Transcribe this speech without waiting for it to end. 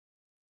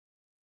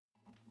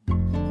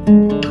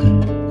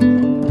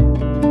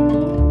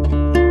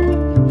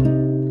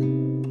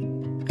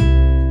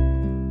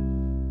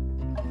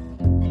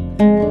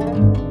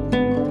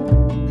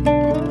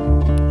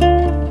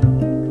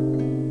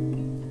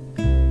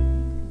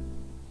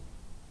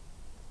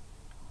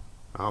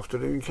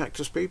Afternoon,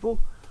 Cactus people,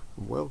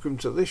 and welcome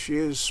to this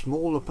year's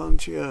small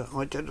Opuntia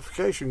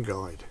Identification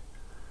Guide.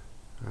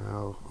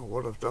 Now,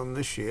 what I've done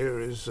this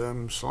year is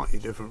slightly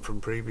different from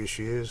previous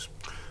years.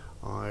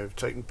 I've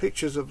taken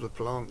pictures of the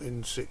plant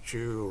in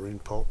situ or in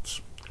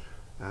pots,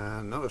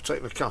 and then I've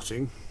taken a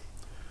cutting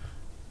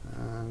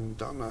and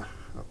done a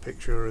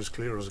picture as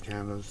clear as I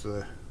can of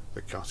the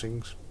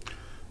cuttings,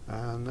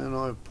 and then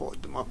I've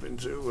potted them up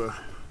into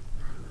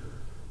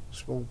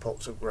small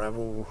pots of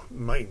gravel,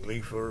 mainly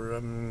for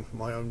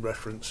my own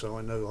reference, so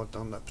I know I've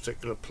done that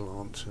particular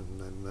plant, and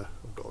then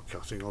I've got a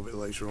cutting of it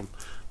later on,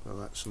 but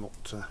that's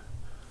not the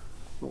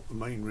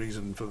main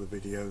reason for the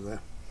video there.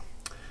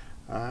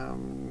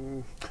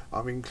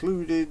 I've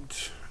included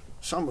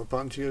some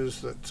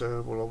Opuntias that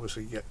will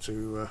obviously get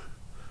to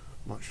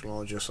much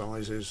larger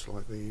sizes,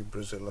 like the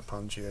Brazil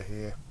Opuntia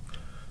here.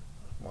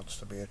 Wants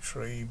to be a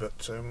tree,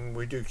 but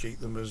we do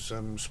keep them as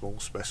small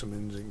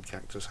specimens in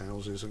cactus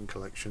houses and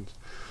collections,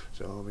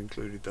 so I've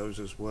included those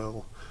as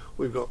well.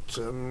 We've got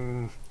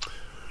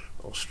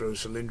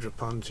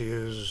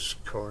Ostrocylindropuntias,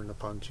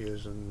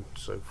 Coronopuntias and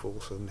so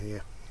forth in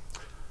here,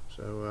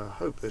 so I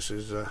hope this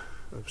is of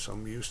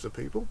some use to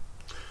people.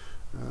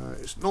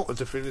 It's not a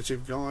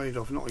definitive guide.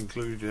 I've not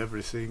included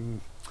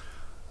everything.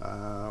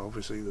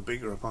 Obviously the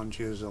bigger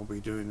Opuntias I'll be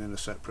doing in a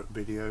separate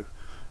video,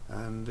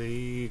 and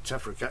the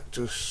Tephra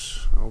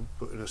Cactus I'll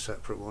put in a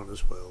separate one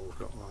as well. We've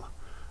got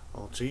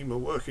our team are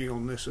working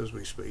on this as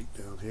we speak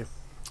down here,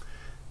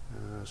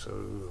 so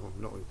I've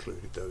not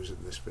included those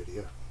in this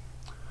video,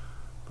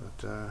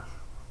 but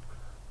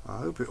I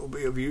hope it will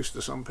be of use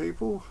to some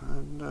people,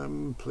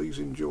 and please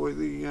enjoy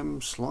the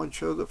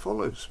slideshow that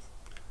follows.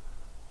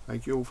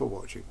 Thank you all for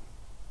watching.